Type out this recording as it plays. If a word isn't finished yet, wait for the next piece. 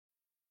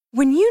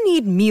When you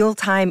need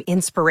mealtime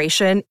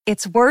inspiration,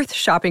 it's worth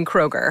shopping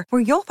Kroger,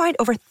 where you'll find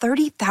over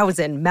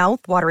 30,000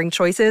 mouth-watering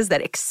choices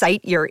that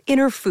excite your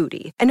inner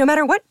foodie. And no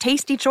matter what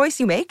tasty choice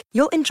you make,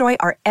 you'll enjoy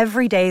our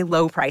everyday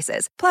low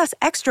prices, plus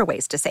extra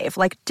ways to save,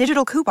 like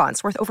digital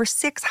coupons worth over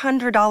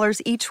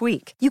 $600 each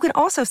week. You can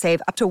also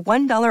save up to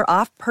 $1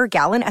 off per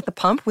gallon at the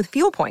pump with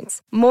fuel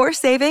points. More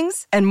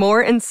savings and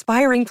more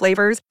inspiring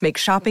flavors make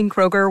shopping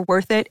Kroger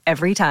worth it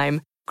every time.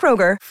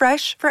 Kroger,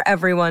 fresh for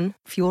everyone.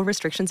 Fuel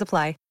restrictions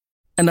apply.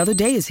 Another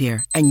day is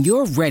here, and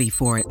you're ready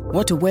for it.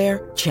 What to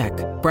wear? Check.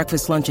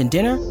 Breakfast, lunch, and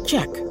dinner?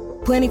 Check.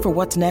 Planning for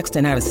what's next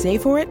and how to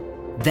save for it?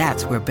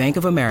 That's where Bank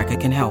of America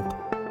can help.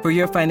 For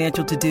your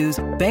financial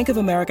to-dos, Bank of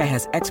America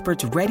has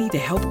experts ready to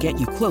help get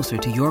you closer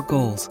to your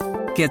goals.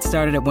 Get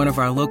started at one of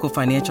our local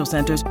financial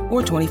centers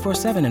or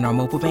 24/7 in our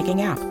mobile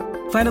banking app.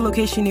 Find a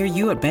location near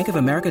you at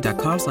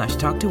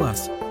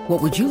bankofamerica.com/talktous. What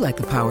would you like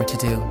the power to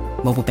do?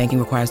 Mobile banking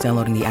requires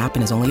downloading the app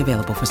and is only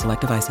available for select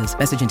devices.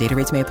 Message and data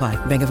rates may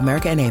apply. Bank of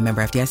America N.A.,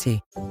 member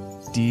FDIC.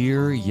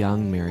 Dear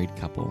young married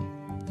couple,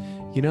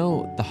 you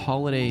know, the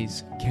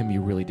holidays can be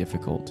really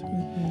difficult,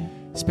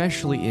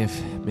 especially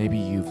if maybe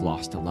you've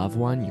lost a loved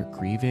one, you're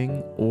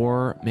grieving,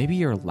 or maybe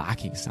you're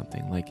lacking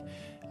something, like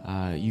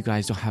you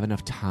guys don't have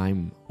enough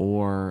time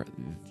or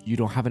you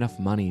don't have enough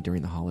money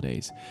during the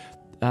holidays.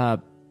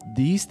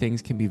 These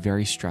things can be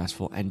very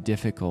stressful and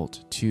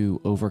difficult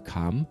to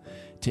overcome,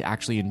 to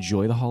actually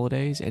enjoy the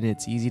holidays, and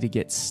it's easy to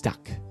get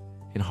stuck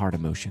in hard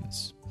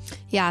emotions.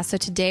 Yeah, so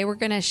today we're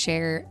going to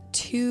share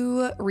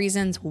 2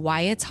 reasons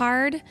why it's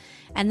hard,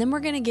 and then we're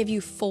going to give you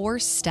 4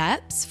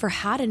 steps for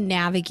how to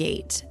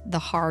navigate the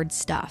hard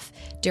stuff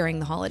during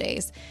the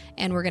holidays.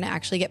 And we're going to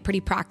actually get pretty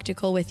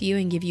practical with you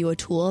and give you a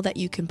tool that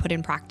you can put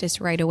in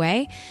practice right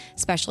away,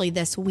 especially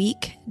this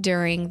week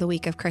during the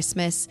week of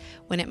Christmas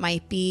when it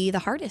might be the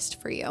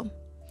hardest for you.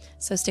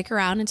 So stick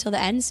around until the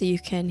end so you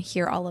can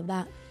hear all of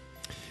that.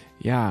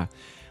 Yeah,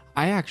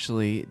 I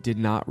actually did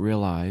not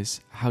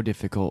realize how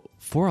difficult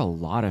for a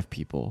lot of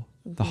people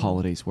the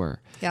holidays were.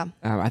 Yeah.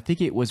 I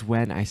think it was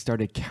when I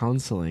started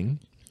counseling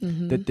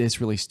that this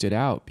really stood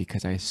out,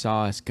 because I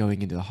saw us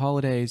going into the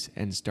holidays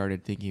and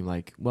started thinking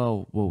like,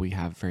 well, will we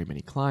have very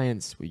many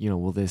clients? You know,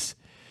 will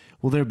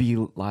there be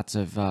lots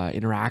of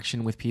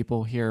interaction with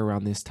people here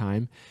around this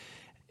time?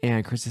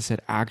 And Krista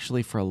said,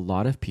 actually, for a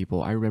lot of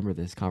people, I remember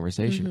this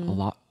conversation,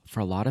 for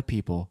a lot of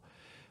people,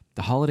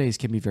 the holidays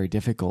can be very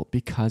difficult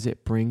because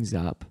it brings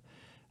up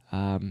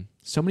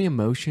so many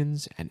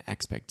emotions and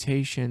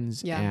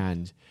expectations,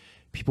 and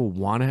people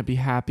want to be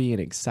happy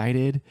and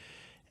excited,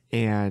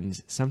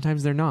 and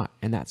sometimes they're not,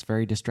 and that's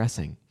very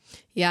distressing.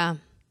 Yeah,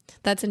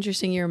 that's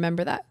interesting. You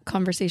remember that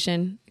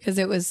conversation because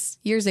it was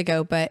years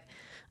ago, but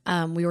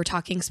we were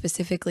talking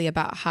specifically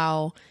about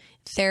how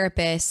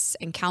therapists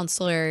and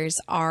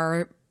counselors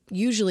are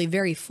usually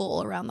very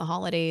full around the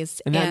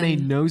holidays. And that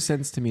made no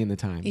sense to me in the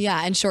time.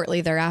 Yeah, and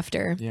shortly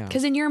thereafter. Yeah.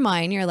 Because in your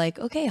mind, you're like,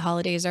 okay,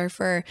 holidays are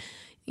for,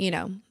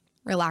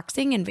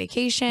 relaxing and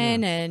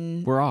vacation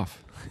and we're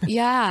off.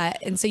 Yeah.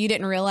 And so you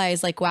didn't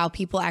realize like, wow,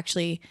 people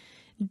actually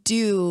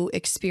do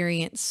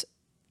experience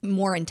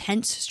more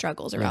intense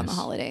struggles around the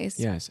holidays.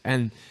 Yes.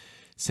 And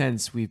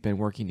since we've been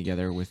working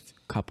together with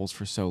couples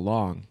for so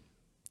long,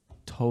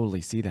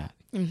 totally see that.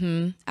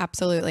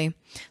 Absolutely.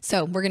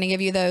 So we're going to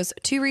give you those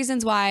 2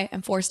 reasons why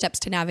and 4 steps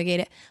to navigate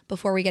it.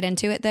 Before we get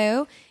into it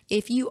though,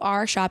 if you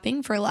are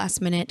shopping for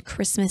last minute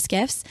Christmas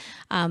gifts,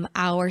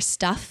 our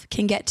stuff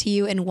can get to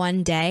you in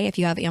one day if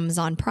you have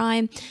Amazon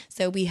Prime.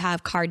 So we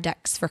have card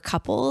decks for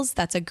couples.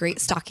 That's a great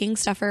stocking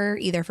stuffer,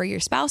 either for your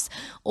spouse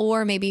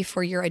or maybe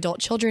for your adult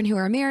children who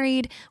are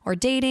married or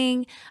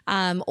dating,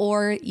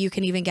 or you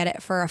can even get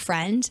it for a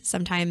friend.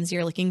 Sometimes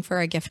you're looking for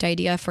a gift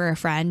idea for a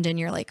friend and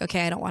you're like,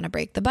 okay, I don't want to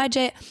break the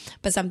budget,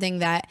 but something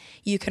that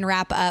you can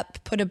wrap up,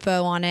 put a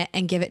bow on it,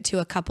 and give it to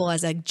a couple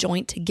as a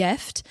joint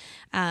gift.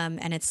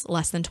 And it's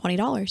less than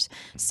 $20.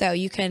 So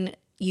you can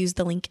use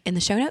the link in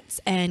the show notes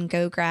and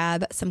go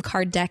grab some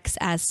card decks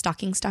as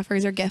stocking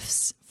stuffers or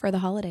gifts for the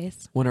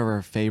holidays. One of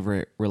our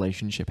favorite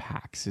relationship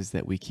hacks is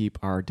that we keep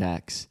our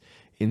decks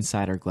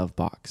inside our glove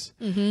box.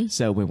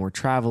 So when we're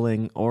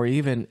traveling, or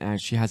even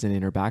as she has it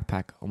in her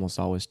backpack almost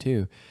always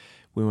too,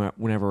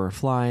 whenever we're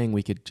flying,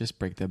 we could just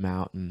break them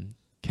out and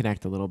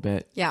connect a little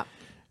bit. Yeah.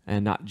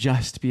 And not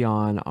just be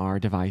on our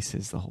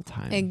devices the whole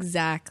time.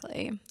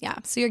 Exactly. Yeah.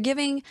 So you're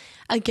giving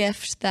a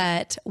gift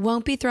that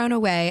won't be thrown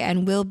away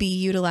and will be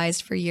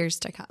utilized for years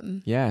to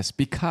come. Yes,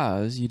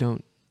 because you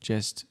don't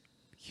just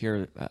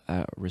hear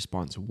a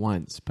response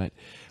once, but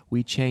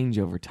we change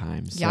over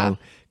time. So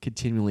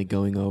continually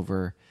going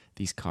over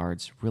these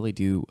cards really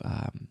do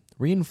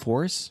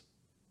reinforce,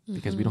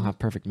 because we don't have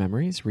perfect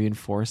memories,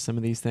 reinforce some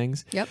of these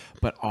things. Yep.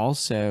 But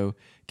also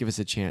give us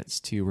a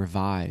chance to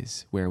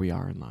revise where we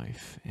are in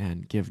life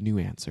and give new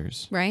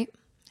answers. Right?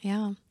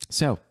 Yeah.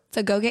 So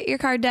go get your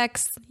card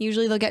decks.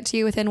 Usually they'll get to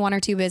you within 1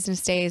 or 2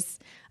 business days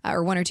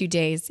or 1 or 2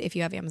 days if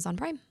you have Amazon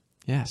Prime.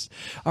 Yes.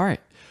 All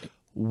right.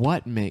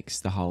 What makes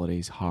the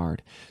holidays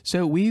hard?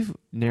 So we've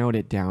narrowed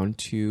it down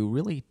to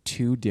really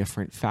 2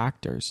 different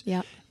factors.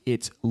 Yep.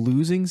 It's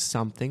losing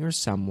something or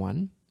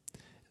someone,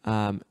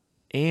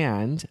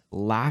 and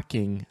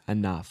lacking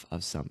enough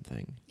of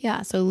something.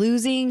 Yeah. So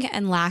losing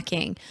and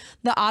lacking.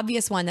 The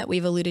obvious one that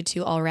we've alluded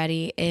to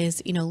already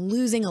is,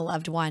 losing a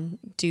loved one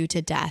due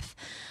to death.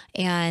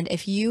 And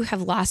if you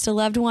have lost a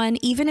loved one,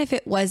 even if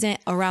it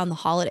wasn't around the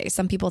holidays,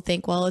 some people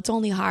think, well, it's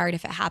only hard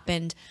if it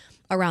happened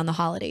around the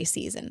holiday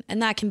season.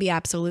 And that can be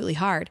absolutely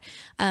hard.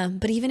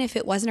 But even if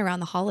it wasn't around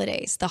the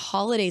holidays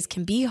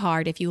can be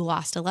hard if you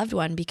lost a loved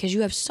one, because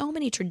you have so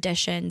many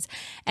traditions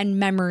and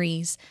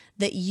memories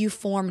that you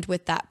formed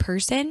with that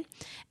person.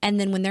 And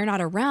then when they're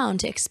not around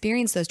to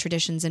experience those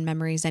traditions and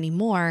memories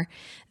anymore,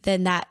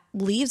 then that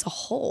leaves a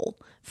hole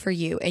for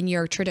you in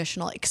your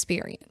traditional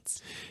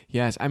experience.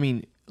 Yes. I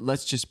mean,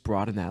 let's just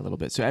broaden that a little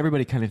bit. So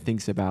everybody kind of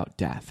thinks about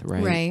death,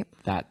 right? Right.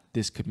 That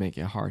this could make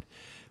it hard.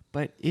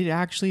 But it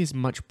actually is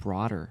much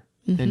broader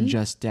than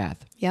just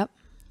death. Yep.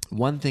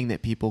 One thing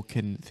that people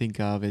can think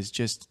of is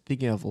just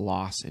thinking of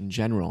loss in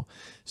general.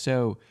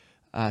 So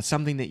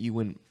something that you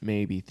wouldn't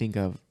maybe think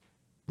of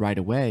right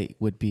away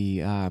would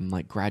be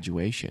like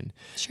graduation.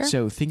 Sure.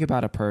 So think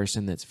about a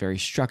person that's very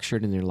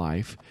structured in their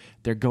life.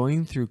 They're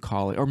going through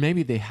college, or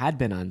maybe they had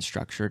been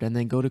unstructured and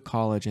then go to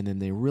college and then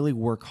they really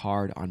work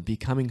hard on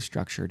becoming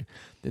structured.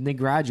 Then they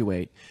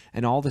graduate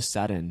and all of a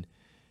sudden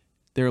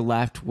they're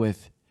left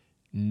with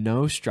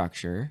no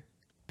structure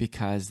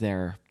because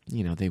they're,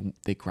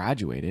 they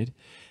graduated.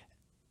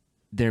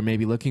 They're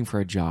maybe looking for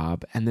a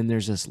job, and then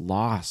there's this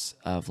loss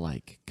of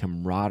like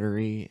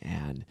camaraderie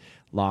and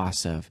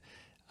loss of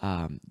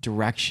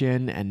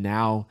direction. And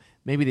now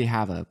maybe they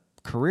have a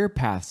career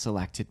path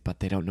selected, but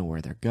they don't know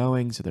where they're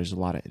going. So there's a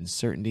lot of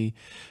uncertainty.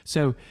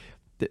 So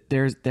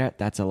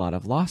that's a lot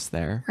of loss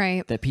there,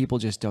 right, that people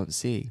just don't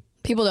see.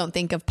 People don't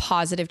think of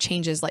positive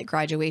changes like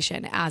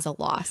graduation as a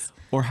loss.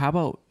 Or how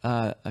about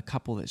a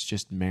couple that's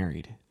just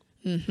married?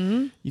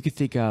 Mm-hmm. You could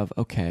think of,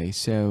 okay,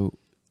 so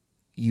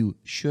you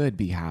should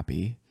be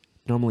happy.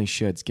 Normally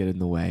shoulds get in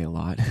the way a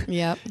lot.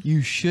 Yep.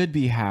 You should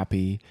be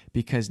happy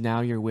because now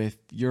you're with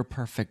your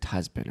perfect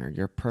husband or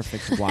your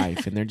perfect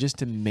wife, and they're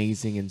just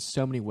amazing in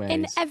so many ways.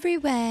 In every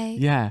way.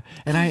 Yeah.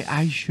 And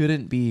I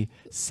shouldn't be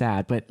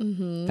sad, but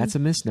that's a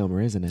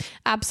misnomer, isn't it?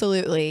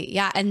 Absolutely.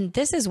 Yeah. And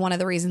this is one of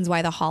the reasons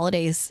why the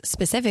holidays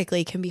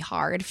specifically can be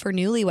hard for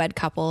newlywed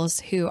couples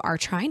who are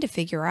trying to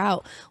figure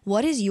out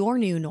what is your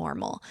new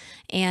normal.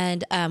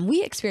 And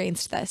we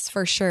experienced this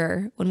for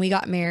sure when we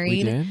got married.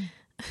 We did?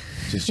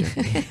 Just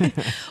joking.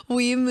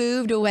 We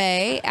moved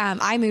away.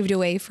 I moved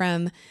away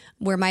from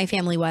where my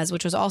family was,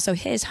 which was also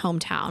his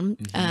hometown.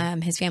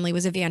 His family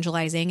was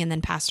evangelizing and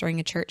then pastoring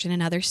a church in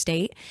another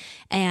state.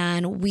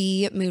 And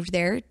we moved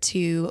there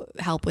to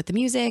help with the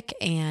music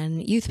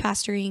and youth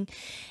pastoring.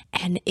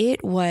 And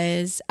it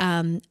was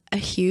a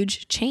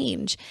huge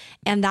change.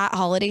 And that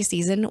holiday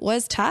season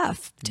was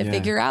tough to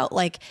figure out.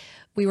 Like,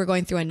 we were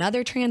going through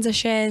another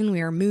transition.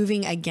 We were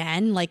moving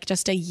again, like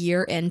just a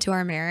year into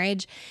our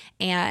marriage,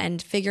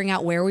 and figuring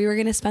out where we were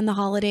going to spend the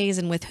holidays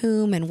and with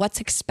whom and what's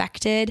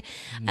expected.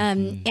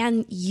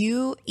 And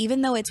you,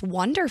 even though it's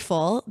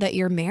wonderful that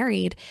you're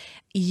married,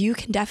 you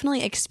can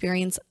definitely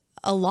experience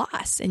a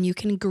loss, and you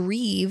can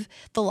grieve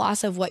the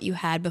loss of what you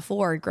had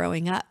before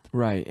growing up.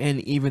 Right.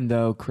 And even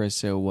though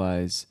Carissa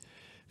was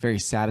very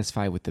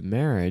satisfied with the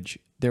marriage,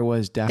 there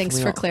was definitely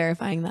Thanks for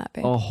clarifying that,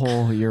 babe. a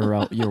hole. You're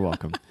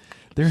welcome.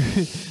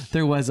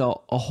 There was a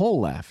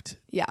hole left.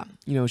 Yeah.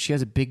 She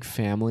has a big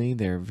family.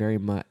 They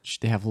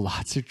have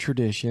lots of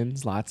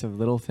traditions, lots of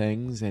little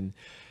things. And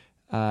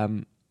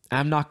I'm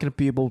not going to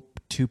be able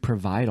to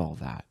provide all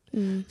that.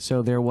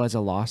 So there was a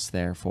loss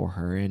there for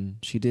her, and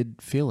she did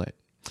feel it.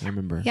 I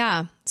remember.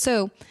 Yeah.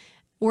 So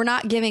we're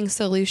not giving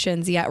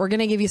solutions yet. We're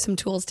going to give you some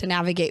tools to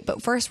navigate.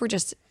 But first, we're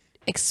just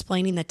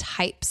explaining the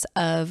types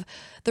of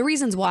the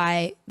reasons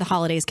why the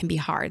holidays can be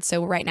hard.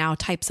 So right now,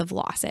 types of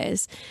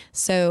losses.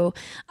 So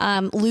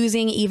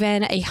losing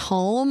even a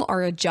home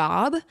or a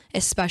job,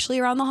 especially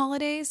around the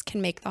holidays,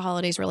 can make the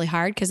holidays really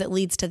hard because it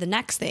leads to the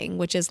next thing,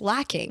 which is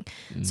lacking.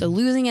 So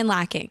losing and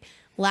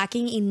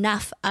lacking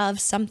enough of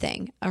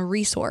something, a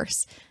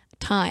resource,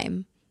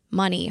 time,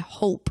 money,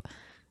 hope,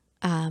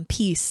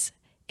 peace.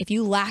 If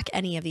you lack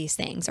any of these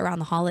things around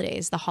the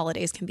holidays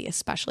can be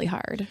especially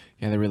hard.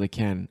 Yeah, they really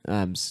can.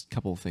 A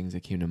couple of things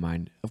that came to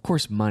mind. Of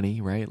course, money,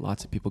 right?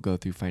 Lots of people go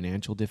through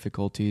financial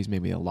difficulties,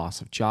 maybe a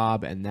loss of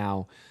job, and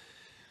now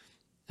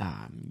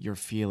you're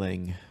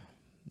feeling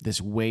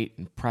this weight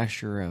and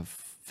pressure of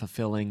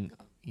fulfilling,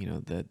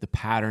 the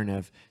pattern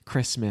of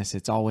Christmas.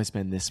 It's always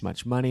been this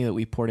much money that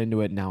we poured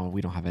into it. Now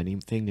we don't have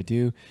anything to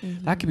do.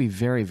 That could be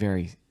very,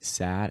 very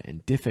sad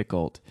and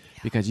difficult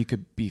because you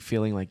could be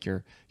feeling like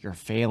you're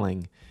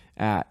failing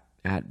at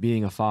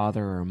being a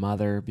father or a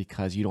mother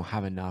because you don't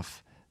have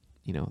enough,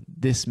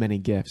 this many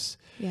gifts.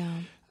 Yeah.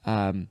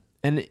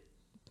 And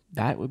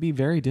that would be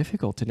very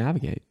difficult to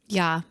navigate.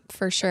 Yeah,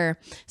 for sure.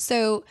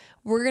 So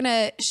we're going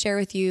to share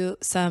with you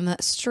some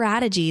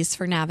strategies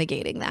for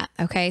navigating that.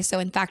 Okay. So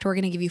in fact, we're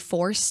going to give you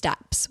 4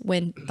 steps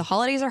when the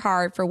holidays are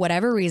hard for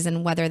whatever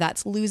reason, whether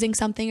that's losing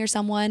something or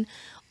someone,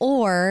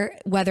 or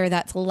whether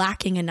that's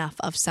lacking enough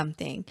of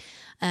something.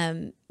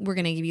 We're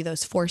going to give you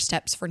those 4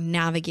 steps for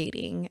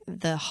navigating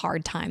the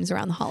hard times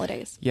around the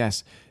holidays.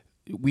 Yes.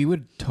 We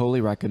would totally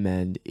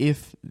recommend,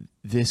 if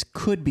this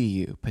could be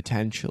you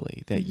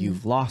potentially, that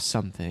you've lost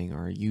something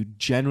or you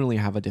generally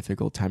have a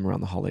difficult time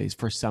around the holidays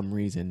for some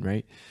reason,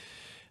 right?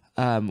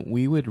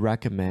 We would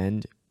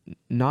recommend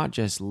not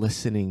just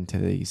listening to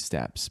these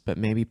steps, but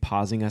maybe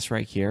pausing us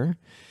right here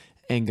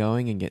and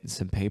going and getting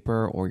some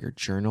paper or your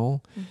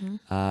journal.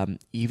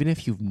 Even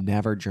if you've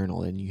never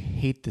journaled and you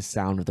hate the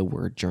sound of the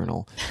word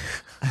journal,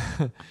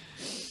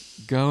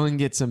 go and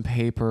get some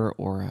paper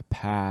or a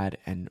pad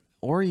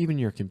or even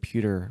your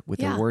computer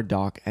with a Word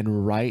doc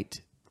and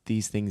write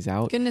these things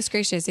out. Goodness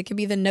gracious. It could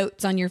be the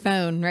notes on your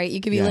phone, right? You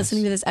could be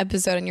listening to this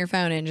episode on your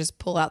phone and just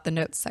pull out the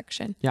notes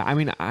section. Yeah. I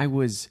mean, I've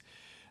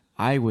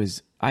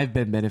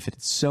been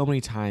benefited so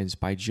many times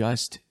by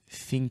just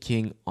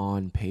thinking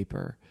on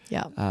paper.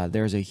 Yeah.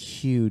 There's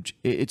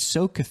it's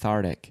so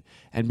cathartic,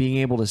 and being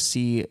able to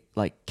see,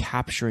 like,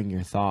 capturing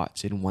your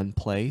thoughts in one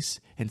place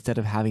instead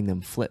of having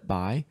them flip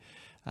by.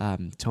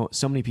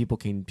 So many people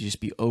can just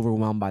be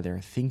overwhelmed by their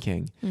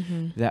thinking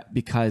that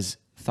because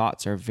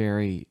thoughts are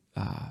very,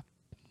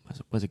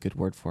 what's a good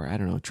word for it? I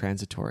don't know,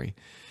 transitory.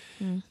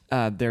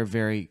 They're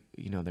very,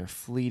 they're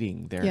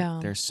fleeting.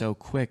 They're so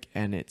quick,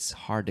 and it's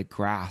hard to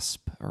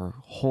grasp or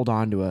hold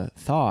on to a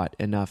thought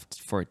enough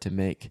for it to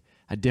make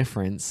a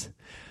difference.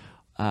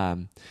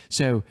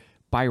 So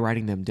by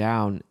writing them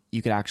down,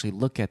 you could actually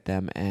look at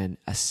them and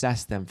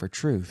assess them for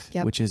truth,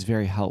 which is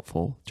very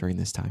helpful during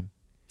this time.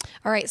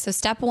 All right. So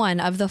step 1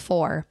 of the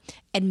 4,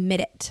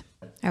 admit it.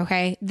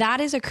 Okay. That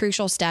is a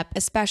crucial step,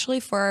 especially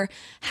for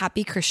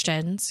happy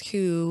Christians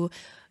who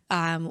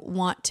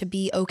want to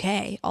be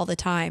okay all the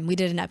time. We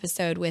did an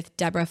episode with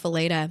Deborah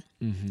Fileta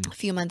a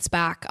few months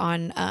back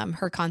on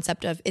her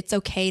concept of it's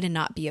okay to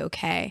not be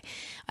okay.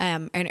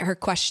 And her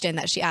question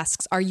that she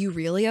asks, are you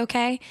really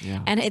okay?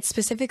 Yeah. And it's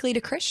specifically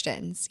to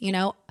Christians.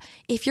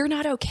 If you're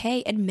not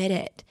okay, admit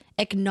it.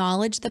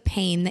 Acknowledge the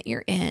pain that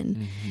you're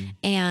in,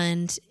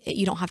 and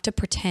you don't have to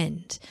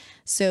pretend.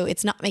 So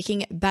it's not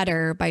making it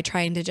better by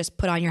trying to just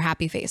put on your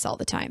happy face all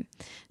the time.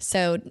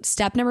 So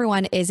step number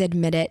 1 is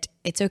admit it.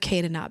 It's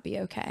okay to not be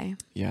okay.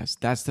 Yes,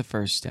 that's the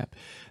first step.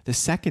 The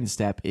second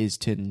step is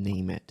to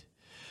name it.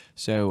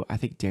 So I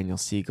think Daniel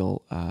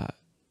Siegel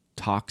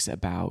talks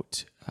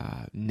about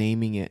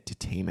naming it to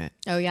tame it.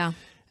 Oh, yeah.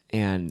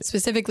 And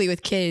specifically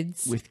with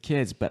kids.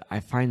 But I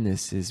find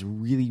this is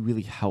really,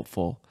 really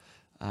helpful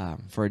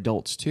for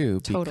adults too,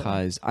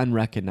 because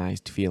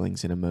unrecognized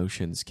feelings and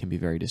emotions can be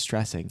very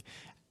distressing.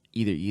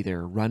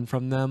 Either run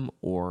from them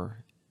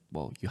or,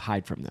 you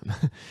hide from them.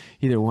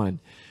 Either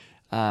one.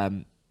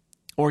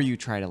 Or you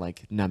try to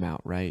numb out,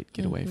 right?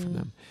 Get away from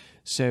them.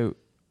 So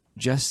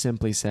just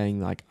simply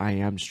saying I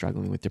am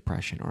struggling with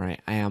depression, or I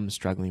am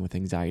struggling with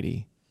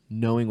anxiety,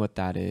 knowing what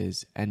that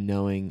is and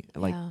knowing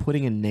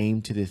putting a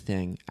name to the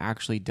thing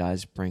actually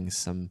does bring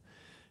some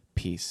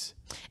peace.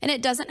 And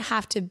it doesn't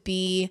have to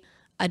be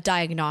a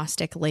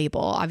diagnostic label.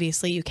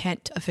 Obviously, you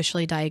can't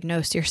officially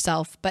diagnose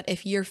yourself, but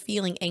if you're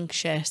feeling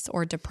anxious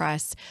or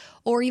depressed,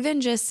 or even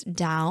just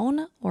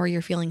down, or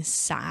you're feeling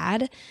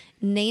sad,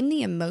 name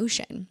the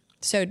emotion.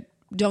 So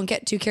don't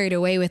get too carried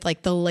away with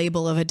the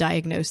label of a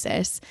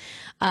diagnosis.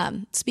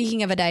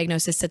 Speaking of a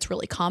diagnosis that's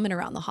really common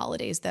around the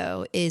holidays,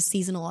 though, is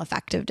seasonal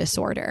affective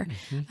disorder,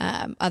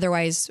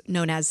 otherwise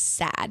known as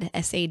SAD,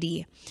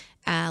 S-A-D.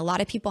 A lot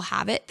of people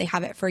have it. They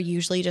have it for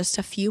usually just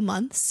a few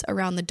months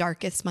around the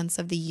darkest months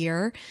of the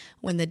year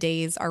when the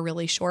days are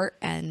really short,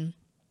 and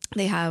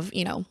they have,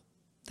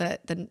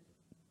 the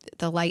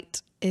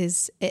light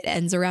it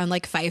ends around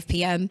 5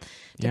 p.m.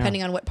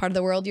 depending on what part of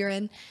the world you're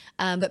in.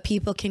 But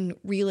people can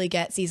really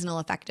get seasonal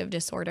affective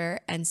disorder.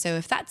 And so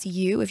if that's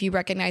you, if you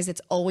recognize it's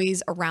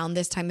always around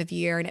this time of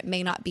year and it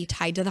may not be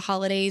tied to the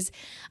holidays,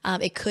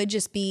 it could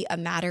just be a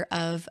matter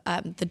of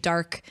the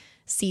dark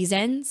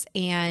seasons,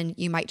 and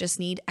you might just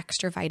need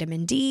extra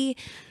vitamin D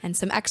and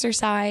some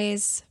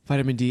exercise.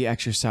 Vitamin D,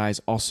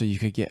 exercise. Also, you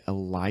could get a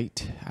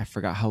light. I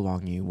forgot how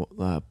long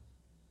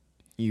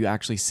you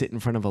actually sit in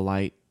front of a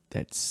light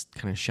that's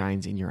kind of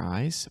shines in your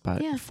eyes,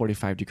 about a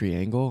 45-degree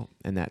angle,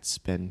 and that's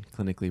been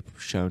clinically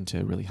shown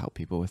to really help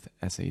people with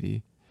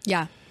SAD.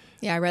 Yeah.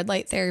 Red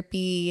light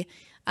therapy,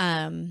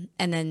 and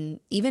then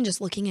even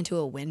just looking into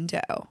a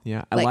window.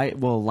 Yeah,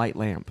 light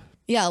lamp.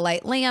 Yeah, a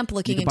light lamp,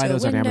 looking into a window. You can buy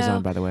those on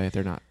Amazon, by the way.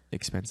 They're not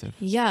expensive.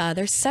 Yeah,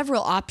 there's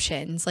several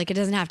options. It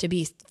doesn't have to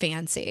be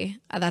fancy.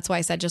 That's why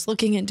I said just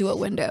looking into a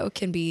window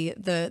can be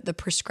the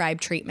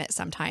prescribed treatment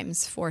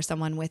sometimes for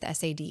someone with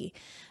SAD.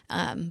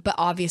 But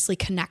obviously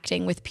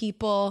connecting with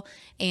people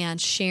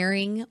and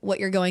sharing what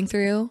you're going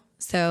through,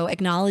 so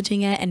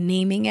acknowledging it and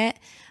naming it,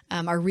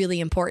 are really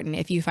important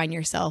if you find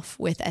yourself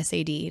with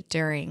SAD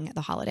during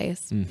the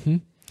holidays.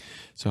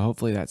 So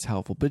hopefully that's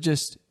helpful. But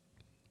just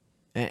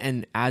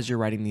And as you're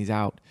writing these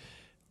out,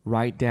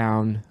 write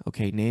down,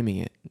 okay, naming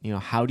it.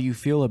 How do you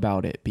feel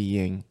about it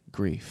being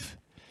grief?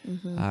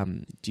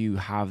 Do you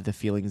have the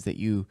feelings that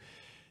you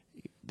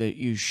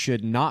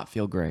should not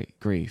feel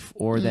grief,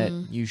 or that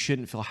you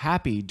shouldn't feel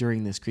happy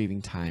during this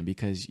grieving time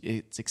because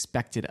it's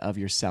expected of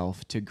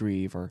yourself to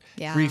grieve, or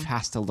grief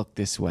has to look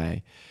this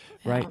way,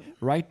 right?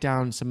 Write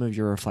down some of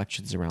your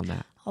reflections around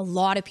that. A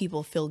lot of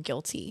people feel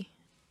guilty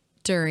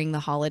during the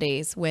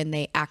holidays when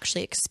they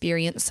actually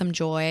experience some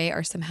joy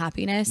or some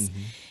happiness.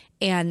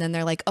 And then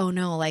they're like, oh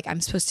no, like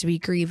I'm supposed to be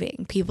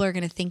grieving. People are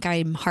going to think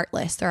I'm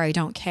heartless or I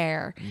don't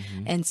care.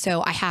 And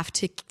so I have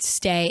to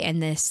stay in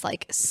this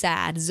like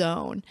sad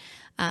zone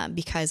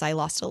because I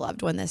lost a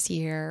loved one this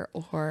year,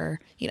 or,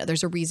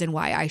 there's a reason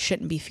why I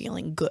shouldn't be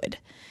feeling good.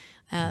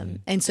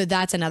 And so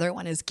that's another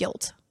one, is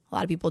guilt. A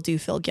lot of people do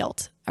feel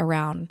guilt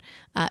around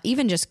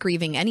even just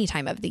grieving any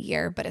time of the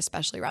year, but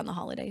especially around the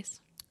holidays.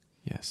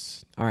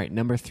 Yes. All right.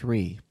 Number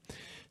 3,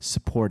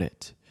 support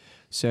it.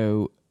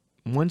 So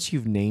once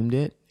you've named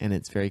it and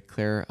it's very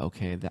clear,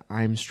 okay, that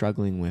I'm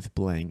struggling with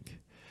blank,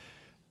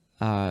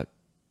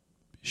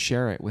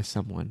 share it with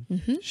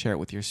someone. Share it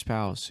with your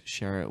spouse.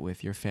 Share it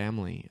with your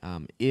family.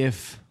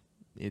 If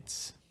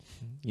it's,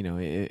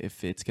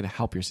 if it's going to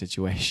help your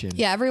situation.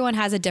 Yeah, everyone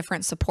has a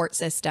different support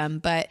system,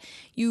 but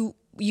you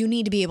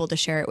need to be able to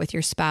share it with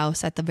your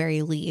spouse at the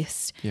very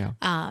least. Yeah.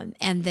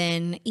 And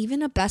then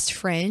even a best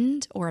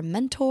friend or a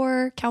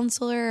mentor,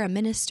 counselor, a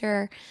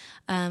minister,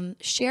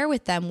 share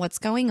with them what's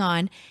going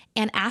on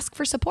and ask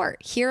for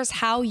support. Here's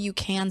how you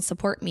can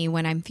support me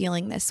when I'm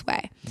feeling this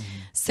way.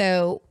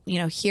 So,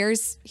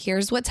 here's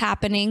what's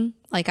happening.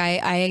 Like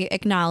I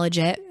acknowledge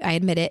it, I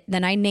admit it,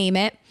 then I name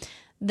it,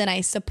 then I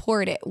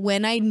support it.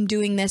 When I'm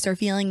doing this or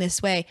feeling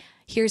this way,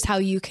 here's how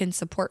you can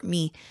support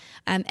me.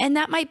 And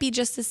that might be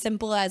just as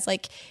simple as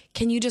like,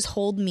 can you just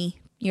hold me?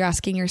 You're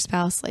asking your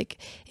spouse, like,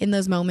 in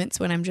those moments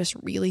when I'm just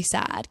really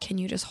sad, can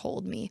you just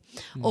hold me?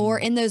 Or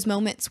in those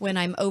moments when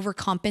I'm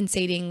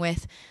overcompensating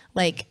with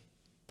like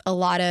a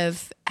lot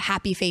of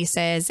happy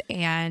faces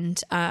and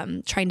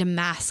trying to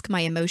mask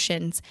my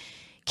emotions,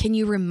 can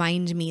you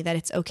remind me that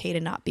it's okay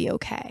to not be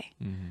okay?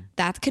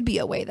 That could be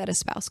a way that a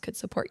spouse could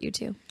support you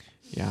too.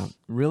 Yeah.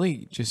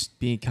 Really just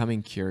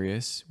becoming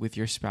curious with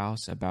your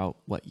spouse about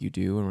what you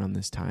do around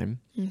this time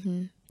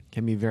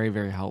can be very,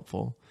 very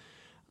helpful.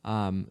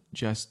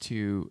 Just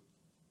to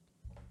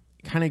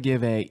kind of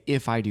give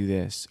if I do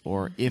this,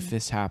 or if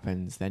this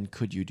happens, then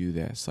could you do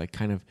this? Like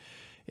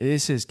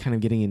this is kind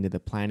of getting into the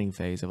planning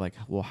phase of like,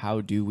 well,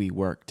 how do we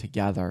work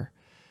together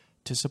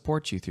to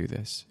support you through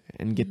this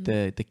and get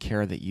the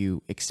care that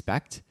you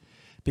expect?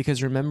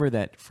 Because remember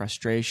that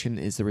frustration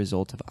is the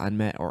result of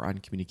unmet or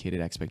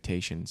uncommunicated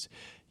expectations.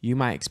 You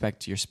might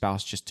expect your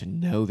spouse just to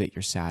know that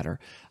you're sad, or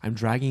I'm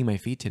dragging my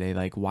feet today.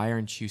 Like, why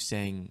aren't you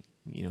saying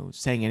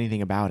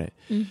anything about it?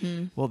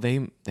 Well,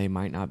 they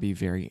might not be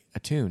very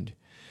attuned,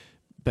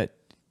 but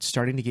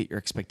starting to get your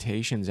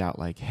expectations out,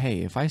 like, hey,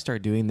 if I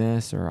start doing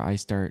this, or I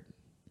start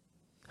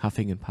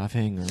huffing and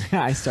puffing, or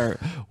I start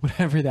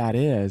whatever that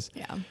is,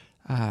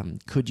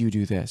 could you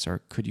do this?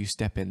 Or could you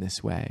step in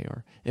this way?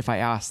 Or if I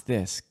ask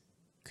this,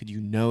 could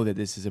you know that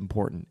this is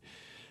important?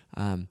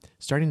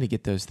 Starting to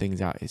get those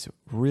things out is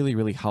really,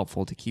 really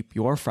helpful to keep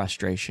your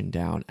frustration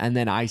down, and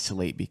then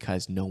isolate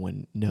because no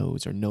one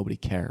knows or nobody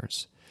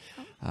cares.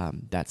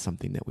 That's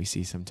something that we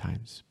see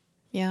sometimes.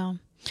 Yeah.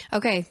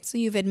 Okay. So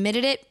you've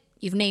admitted it,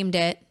 you've named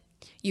it,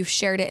 you've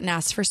shared it and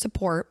asked for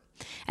support.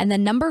 And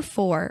then number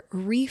 4,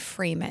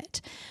 reframe it.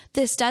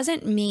 This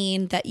doesn't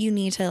mean that you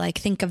need to like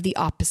think of the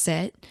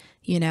opposite,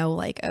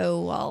 like,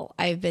 oh, well,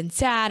 I've been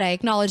sad, I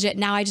acknowledge it,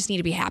 now I just need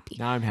to be happy.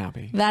 Now I'm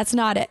happy. That's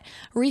not it.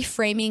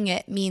 Reframing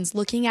it means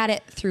looking at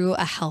it through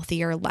a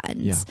healthier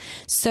lens. Yeah.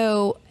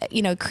 So,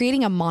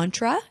 creating a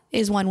mantra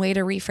is one way to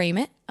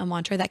reframe it, a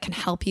mantra that can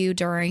help you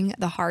during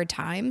the hard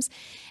times.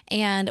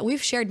 And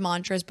we've shared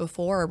mantras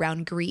before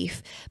around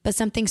grief, but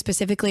something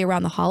specifically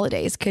around the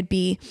holidays could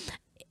be,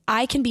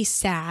 I can be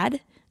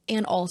sad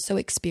and also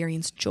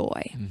experience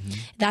joy.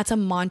 That's a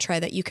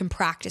mantra that you can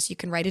practice. You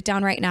can write it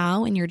down right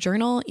now in your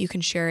journal. You can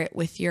share it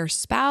with your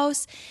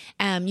spouse.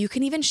 You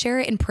can even share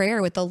it in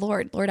prayer with the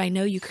Lord. Lord, I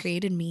know you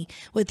created me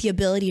with the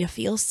ability to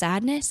feel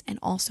sadness and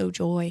also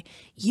joy.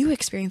 You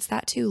experience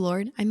that too,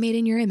 Lord. I'm made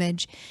in your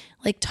image.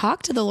 Like,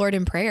 talk to the Lord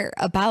in prayer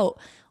about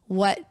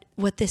what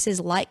this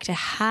is like to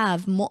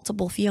have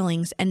multiple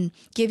feelings, and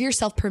give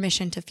yourself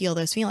permission to feel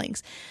those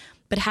feelings.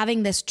 But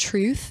having this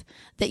truth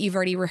that you've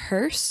already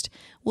rehearsed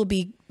will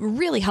be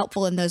really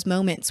helpful in those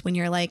moments when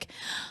you're like,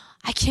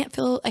 I can't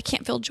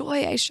feel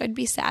joy. I should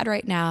be sad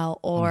right now.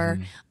 Or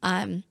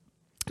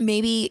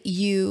maybe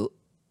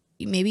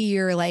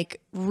you're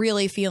like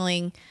really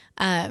feeling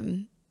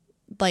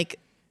like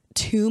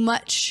too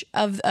much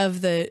of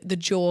the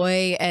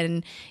joy,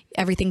 and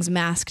everything's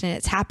masked and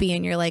it's happy,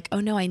 and you're like, oh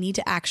no, I need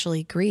to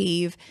actually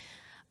grieve.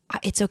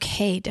 It's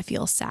okay to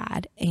feel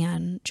sad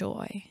and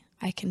joy.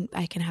 I can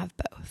have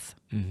both.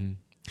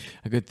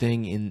 A good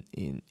thing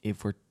in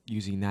if we're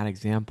using that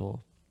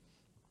example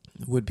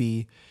would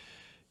be,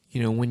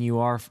 you know, when you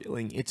are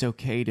feeling, it's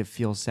okay to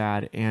feel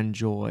sad and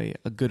joy.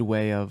 A good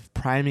way of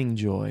priming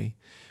joy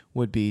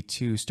would be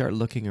to start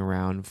looking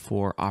around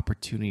for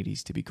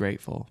opportunities to be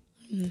grateful.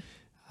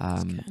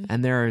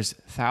 And there's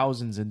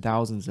thousands and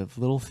thousands of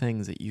little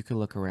things that you could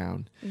look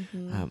around.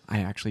 I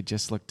actually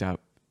just looked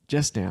up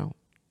just now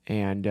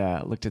and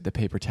looked at the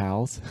paper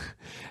towels.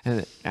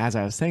 And as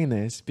I was saying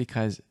this,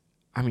 because,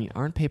 I mean,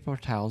 aren't paper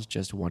towels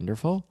just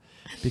wonderful?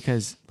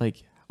 Because,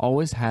 like,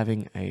 always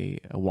having a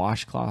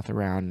washcloth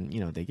around,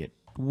 you know, they get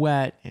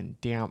wet and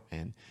damp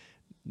and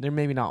they're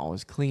maybe not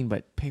always clean,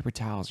 but paper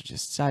towels are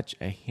just such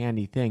a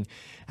handy thing.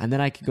 And then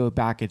I could go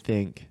back and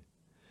think,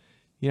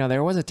 you know,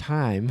 there was a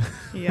time.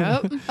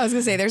 Yep. I was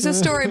going to say, there's a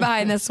story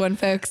behind this one,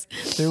 folks.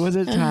 There was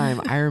a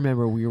time I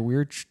remember we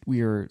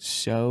were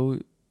so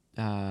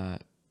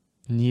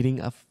needing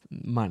of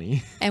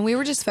money. And we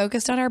were just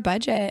focused on our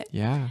budget.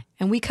 Yeah.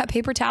 And we cut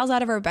paper towels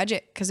out of our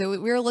budget because we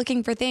were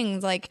looking for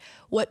things like,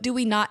 what do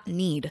we not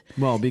need?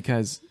 Well,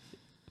 because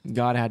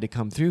God had to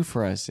come through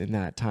for us in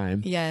that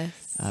time.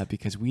 Yes.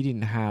 Because we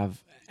didn't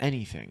have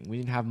anything. We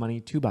didn't have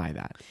money to buy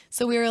that.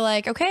 So we were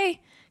like,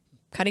 okay,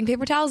 cutting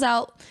paper towels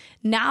out.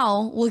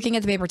 Now, looking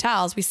at the paper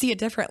towels, we see it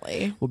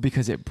differently. Well,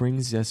 because it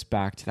brings us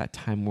back to that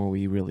time where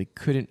we really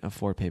couldn't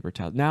afford paper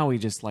towels. Now we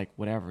just like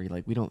whatever,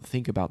 like we don't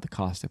think about the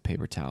cost of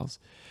paper towels.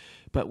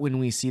 But when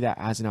we see that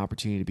as an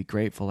opportunity to be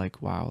grateful,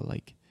 like, wow,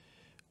 like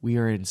we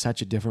are in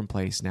such a different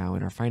place now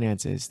in our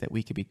finances that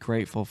we could be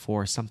grateful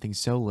for something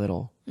so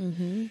little.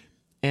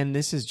 And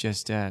this is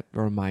just a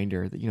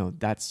reminder that, you know,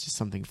 that's just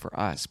something for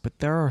us. But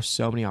there are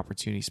so many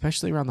opportunities,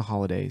 especially around the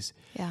holidays.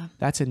 Yeah.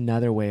 That's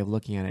another way of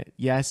looking at it.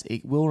 Yes,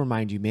 it will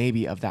remind you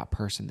maybe of that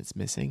person that's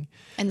missing.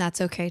 And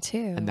that's okay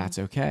too. And that's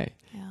okay.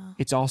 Yeah.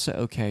 It's also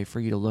okay for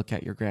you to look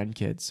at your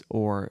grandkids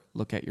or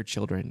look at your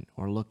children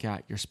or look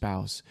at your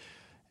spouse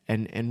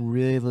and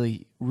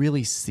really,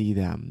 really see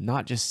them,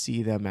 not just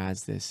see them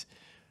as this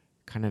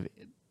kind of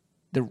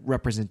the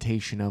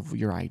representation of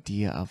your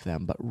idea of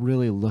them, but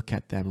really look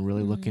at them,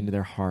 really look into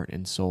their heart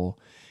and soul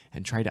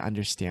and try to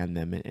understand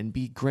them and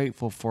be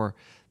grateful for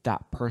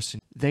that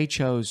person. They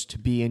chose to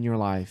be in your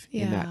life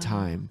in that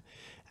time.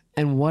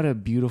 And what a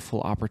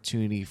beautiful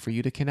opportunity for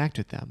you to connect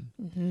with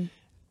them.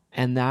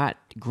 And that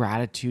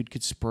gratitude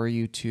could spur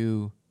you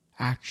to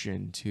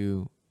action,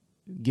 to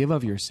give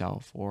of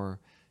yourself or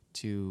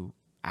to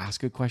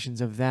ask good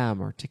questions of them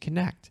or to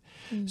connect.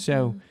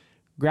 So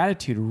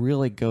gratitude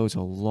really goes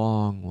a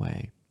long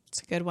way.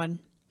 It's a good one.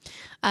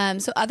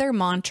 So other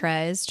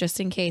mantras, just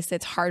in case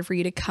it's hard for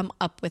you to come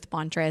up with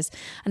mantras.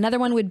 Another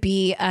one would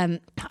be,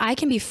 I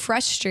can be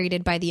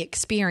frustrated by the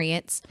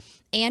experience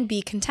and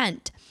be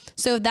content.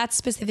 So that's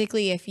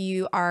specifically if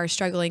you are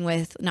struggling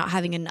with not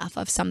having enough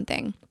of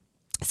something.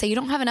 Say you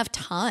don't have enough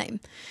time.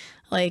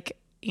 Like,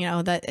 you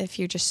know, that if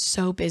you're just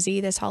so busy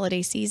this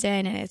holiday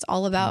season and it's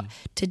all about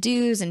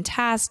to-dos and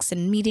tasks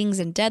and meetings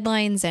and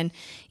deadlines. And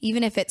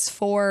even if it's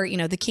for, you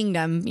know, the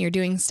kingdom, you're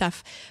doing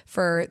stuff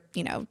for,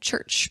 you know,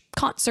 church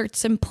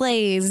concerts and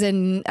plays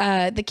and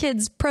the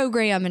kids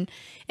program, and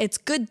it's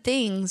good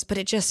things, but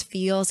it just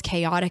feels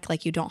chaotic,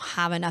 like you don't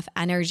have enough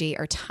energy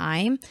or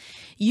time.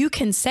 You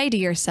can say to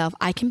yourself,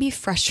 I can be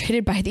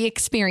frustrated by the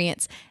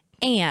experience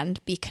and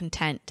be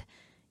content.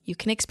 You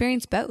can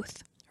experience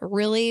both.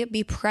 Really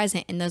be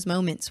present in those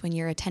moments when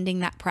you're attending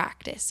that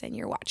practice and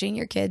you're watching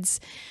your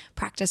kids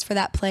practice for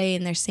that play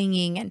and they're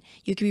singing, and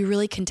you can be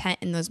really content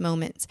in those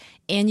moments,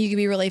 and you can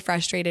be really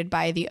frustrated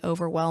by the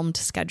overwhelmed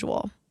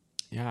schedule.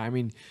 Yeah, I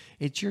mean,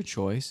 it's your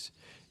choice.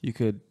 You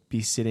could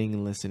be sitting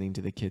and listening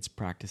to the kids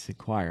practice in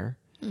choir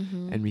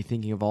and be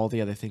thinking of all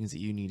the other things that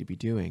you need to be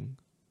doing.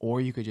 Or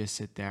you could just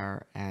sit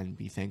there and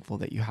be thankful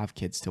that you have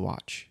kids to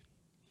watch.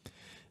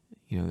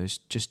 You know, there's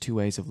just two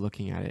ways of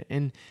looking at it.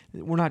 And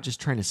we're not just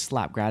trying to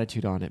slap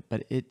gratitude on it,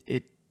 but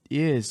it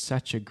is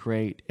such a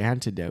great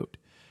antidote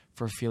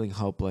for feeling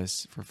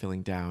hopeless, for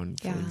feeling down,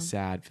 feeling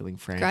sad, feeling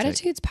frantic.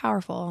 Gratitude's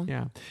powerful.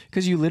 Yeah,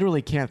 because you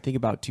literally can't think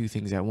about two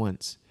things at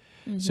once.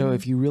 So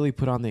if you really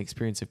put on the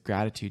experience of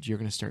gratitude, you're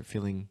going to start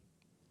feeling,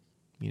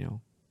 you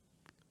know,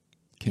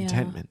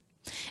 contentment.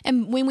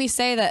 And when we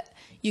say that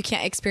you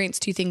can't experience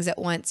two things at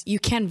once, you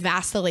can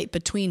vacillate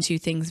between two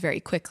things very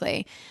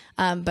quickly.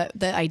 But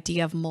the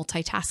idea of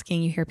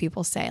multitasking, you hear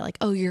people say like,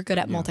 oh, you're good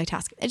at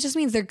multitasking. It just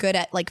means they're good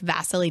at like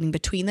vacillating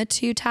between the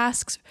two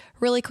tasks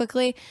really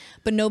quickly,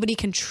 but nobody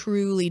can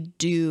truly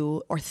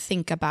do or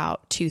think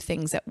about two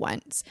things at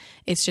once.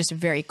 It's just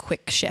very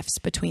quick shifts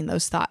between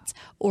those thoughts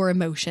or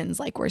emotions,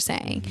 like we're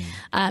saying.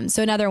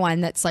 So another one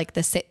that's like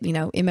the, you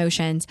know,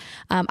 emotions,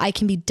 I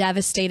can be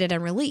devastated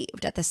and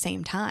relieved at the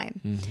same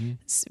time,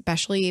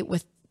 especially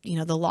with, you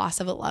know, the loss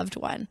of a loved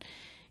one.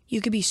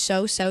 You could be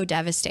so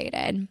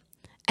devastated.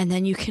 And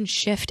then you can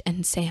shift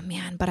and say,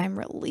 man, but I'm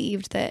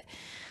relieved that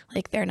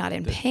like they're not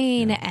in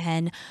pain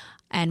and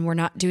we're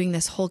not doing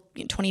this whole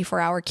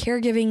 24-hour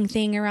caregiving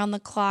thing around the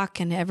clock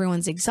and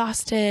everyone's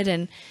exhausted.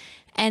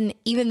 And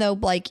even though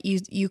like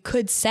you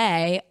could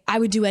say, I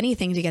would do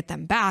anything to get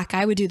them back,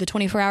 I would do the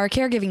 24-hour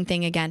caregiving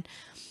thing again.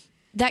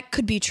 That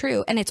could be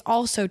true. And it's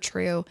also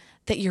true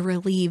that you're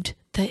relieved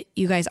that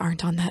you guys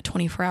aren't on that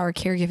 24-hour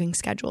caregiving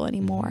schedule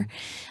anymore.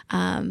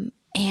 And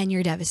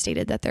you're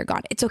devastated that they're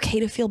gone. It's okay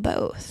to feel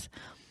both.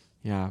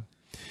 Yeah.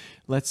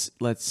 Let's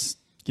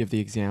give the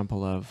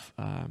example of,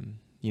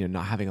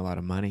 not having a lot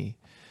of money.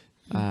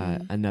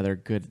 Another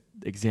good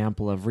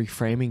example of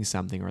reframing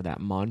something, or that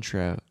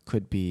mantra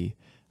could be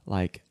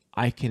like,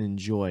 I can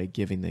enjoy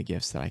giving the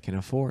gifts that I can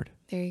afford.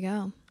 There you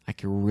go. I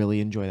can really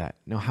enjoy that.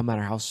 No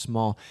matter how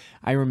small.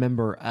 I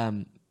remember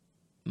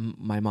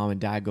my mom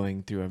and dad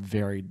going through a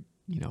very,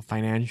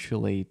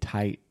 financially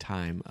tight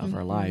time of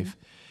our life.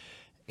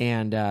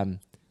 And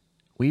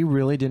we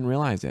really didn't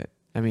realize it.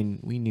 I mean,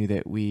 we knew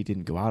that we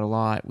didn't go out a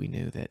lot. We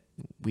knew that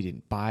we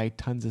didn't buy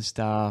tons of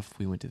stuff.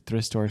 We went to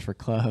thrift stores for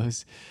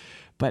clothes.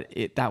 But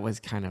that was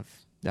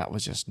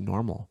just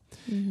normal.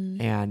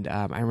 And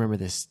I remember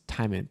this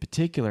time in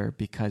particular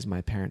because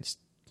my parents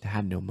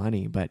had no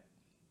money, but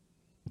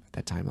at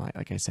that time,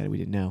 like I said, we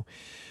didn't know.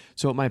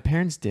 So what my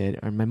parents did,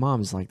 or my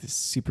mom's like this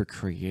super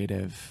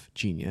creative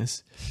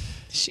genius.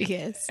 She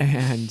is.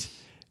 And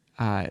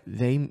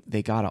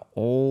they got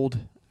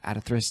at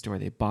a thrift store,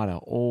 they bought an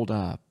old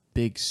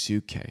big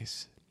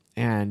suitcase.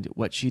 And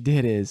what she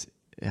did is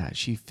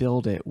she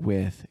filled it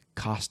with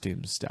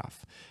costume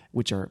stuff,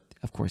 which are,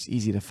 of course,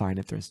 easy to find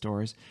at thrift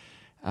stores.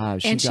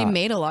 She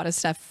made a lot of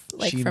stuff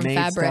from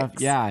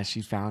fabrics.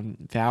 She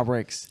found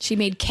fabrics. She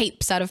made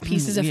capes out of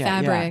pieces of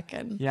fabric.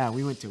 Yeah,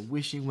 we went to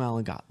Wishing Well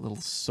and got little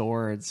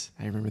swords.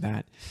 I remember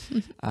that.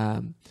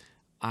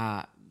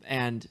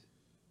 And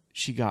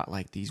she got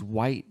like these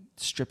white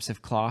strips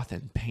of cloth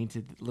and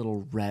painted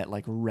little red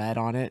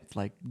on it,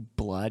 like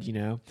blood,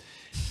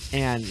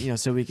 and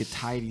so we could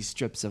tie these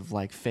strips of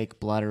like fake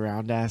blood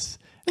around us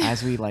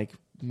as we like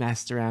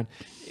messed around.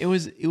 It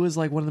was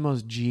like one of the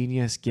most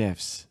genius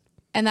gifts.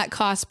 And that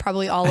cost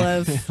probably all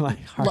of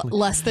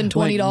less than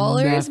 $20,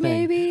 like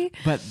maybe.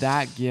 But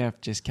that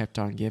gift just kept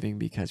on giving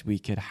because we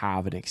could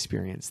have an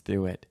experience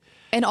through it.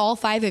 And all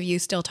 5 of you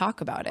still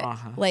talk about it.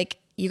 Like,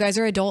 you guys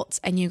are adults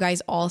and you guys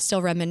all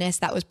still reminisce.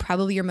 That was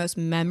probably your most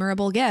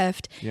memorable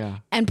gift. Yeah.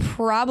 And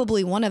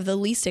probably one of the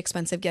least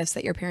expensive gifts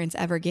that your parents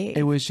ever gave.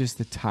 It was just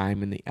the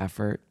time and the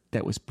effort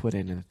that was put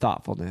in, and the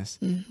thoughtfulness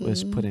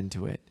was put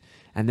into it.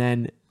 And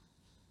then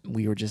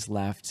we were just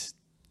left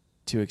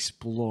to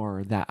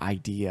explore that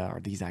idea or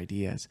these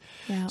ideas.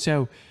 Yeah.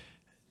 So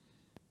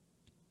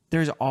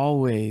there's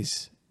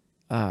always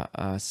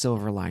a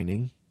silver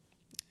lining.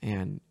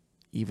 And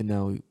even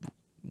though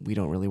we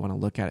don't really want to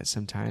look at it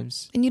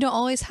sometimes. And you don't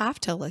always have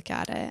to look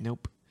at it.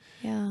 Nope.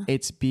 Yeah.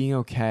 It's being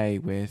okay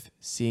with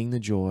seeing the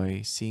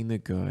joy, seeing the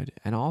good,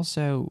 and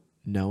also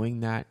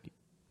knowing that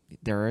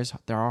there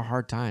are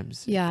hard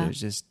times. Yeah. There's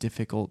just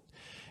difficult.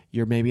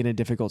 You're maybe in a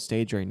difficult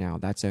stage right now.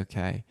 That's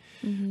okay.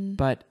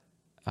 But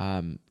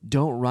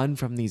don't run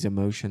from these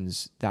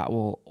emotions that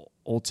will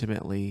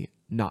ultimately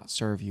not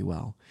serve you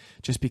well.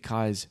 Just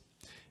because,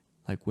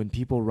 like, when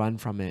people run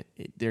from it,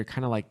 they're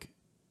kind of like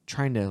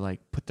trying to like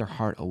put their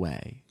heart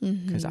away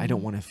because I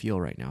don't want to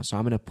feel right now. So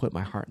I'm going to put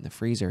my heart in the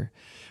freezer.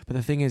 But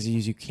the thing is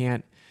you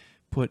can't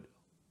put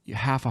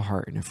half a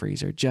heart in a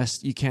freezer.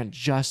 You can't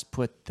just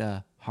put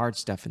the hard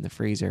stuff in the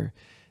freezer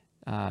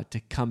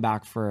to come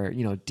back for,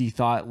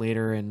 de-thaw it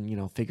later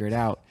and, figure it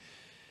out.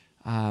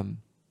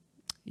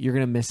 You're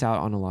going to miss out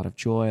on a lot of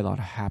joy, a lot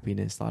of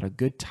happiness, a lot of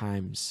good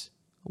times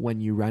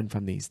when you run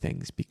from these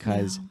things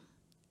because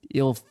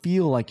you'll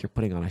feel like you're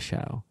putting on a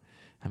show.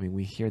 I mean,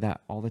 we hear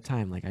that all the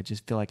time. Like, I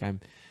just feel like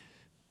I'm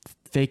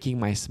faking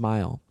my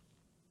smile.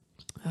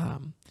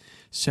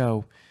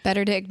 So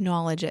better to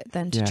acknowledge it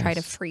than to try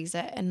to freeze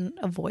it and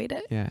avoid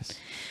it. Yes.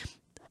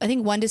 I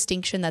think one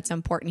distinction that's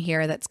important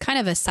here, that's kind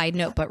of a side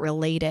note, but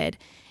related,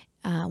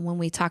 when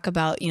we talk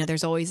about,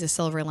 there's always a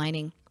silver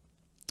lining.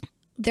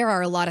 There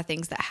are a lot of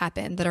things that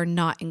happen that are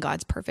not in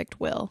God's perfect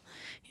will.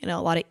 A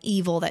lot of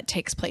evil that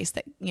takes place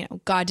that,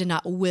 God did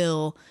not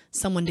will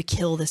someone to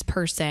kill this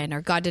person,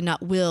 or God did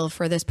not will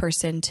for this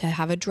person to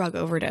have a drug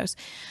overdose.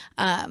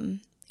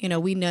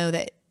 We know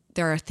that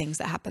there are things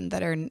that happen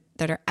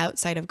that are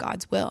outside of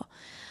God's will.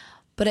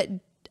 But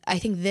I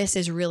think this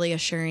is really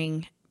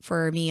assuring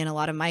for me and a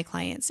lot of my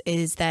clients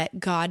is that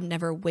God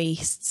never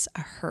wastes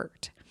a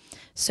hurt.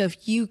 So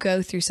if you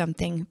go through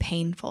something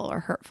painful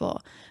or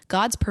hurtful,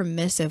 God's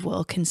permissive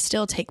will can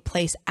still take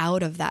place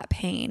out of that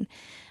pain.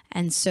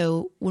 And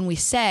so when we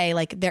say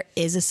like there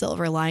is a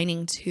silver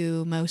lining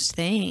to most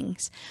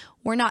things,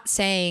 we're not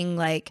saying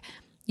like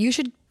you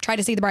should try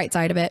to see the bright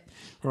side of it.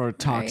 Or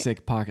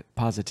toxic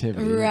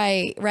positivity.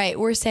 Right.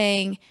 We're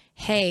saying,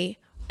 hey,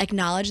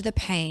 acknowledge the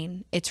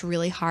pain. It's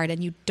really hard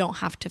and you don't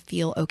have to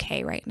feel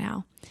okay right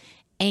now.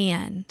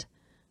 And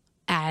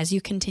as you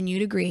continue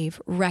to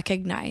grieve,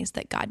 recognize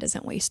that God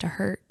doesn't waste a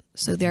hurt.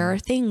 So there are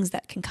things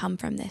that can come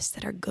from this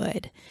that are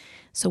good.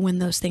 So when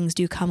those things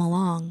do come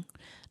along,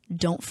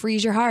 don't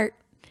freeze your heart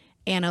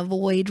and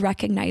avoid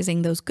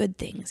recognizing those good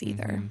things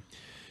either.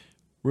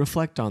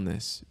 Reflect on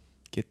this.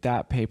 Get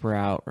that paper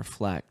out,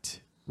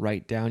 reflect,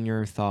 write down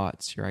your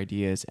thoughts, your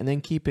ideas, and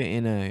then keep it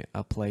in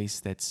a place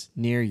that's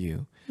near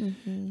you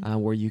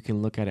where you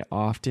can look at it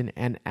often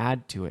and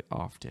add to it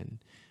often.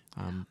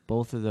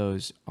 Both of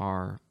those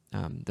are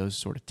those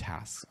sort of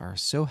tasks are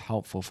so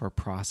helpful for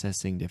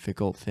processing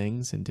difficult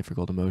things and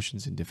difficult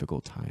emotions in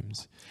difficult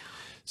times.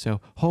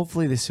 So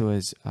hopefully this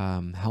was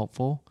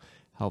helpful.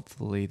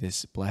 Hopefully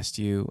this blessed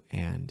you,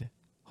 and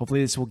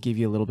hopefully this will give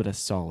you a little bit of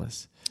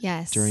solace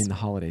during the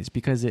holidays,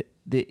 because it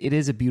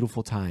is a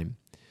beautiful time.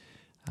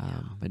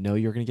 But know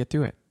you're going to get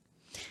through it.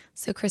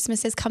 So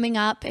Christmas is coming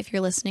up if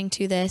you're listening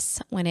to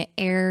this when it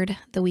aired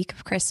the week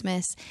of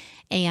Christmas,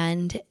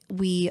 and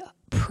we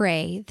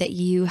pray that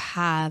you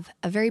have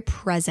a very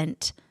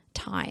present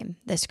time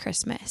this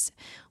Christmas.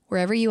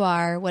 Wherever you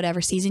are,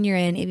 whatever season you're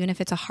in, even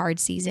if it's a hard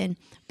season,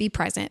 be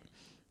present.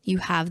 You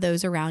have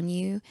those around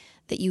you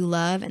that you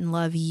love and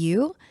love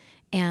you,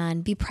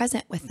 and be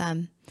present with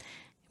them.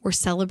 We're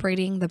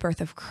celebrating the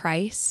birth of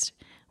Christ.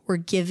 We're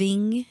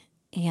giving,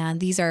 and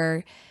these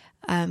are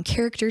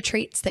character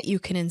traits that you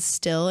can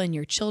instill in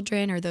your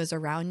children or those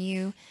around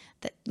you,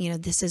 that,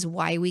 this is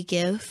why we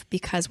give,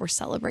 because we're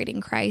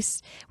celebrating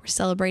Christ. We're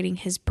celebrating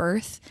his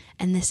birth.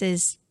 And this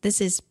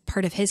is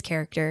part of his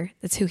character.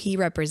 That's who he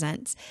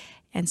represents.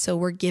 And so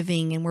we're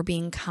giving, and we're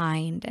being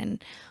kind,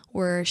 and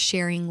we're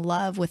sharing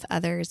love with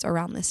others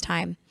around this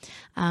time.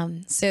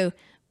 So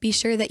be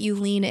sure that you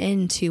lean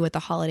into what the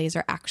holidays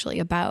are actually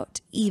about,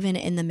 even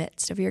in the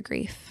midst of your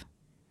grief.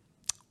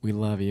 We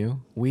love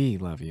you. We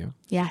love you.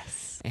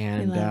 Yes.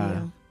 And we love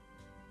you.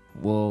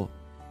 We'll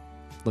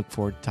look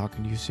forward to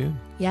talking to you soon.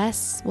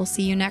 Yes. We'll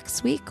see you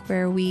next week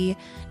where we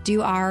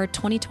do our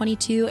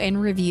 2022 in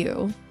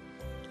review.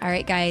 All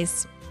right,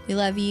 guys. We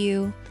love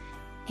you,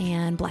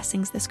 and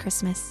blessings this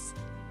Christmas.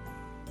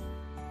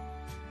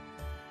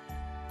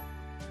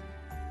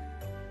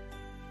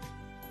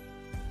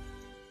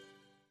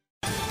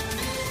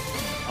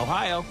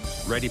 Ohio,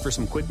 ready for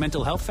some quick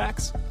mental health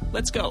facts?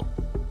 Let's go.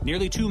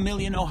 Nearly 2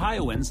 million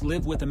Ohioans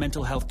live with a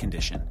mental health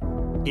condition.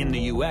 In the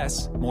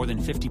U.S., more than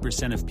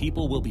 50% of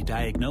people will be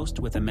diagnosed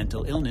with a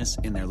mental illness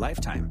in their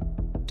lifetime.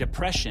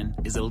 Depression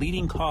is a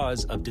leading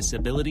cause of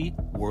disability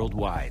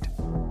worldwide.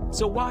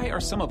 So why are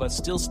some of us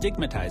still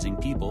stigmatizing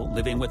people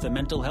living with a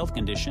mental health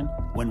condition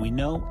when we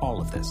know all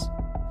of this?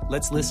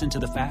 Let's listen to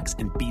the facts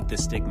and beat the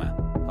stigma.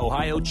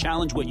 Ohio,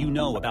 challenge what you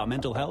know about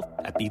mental health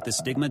at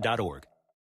beatthestigma.org.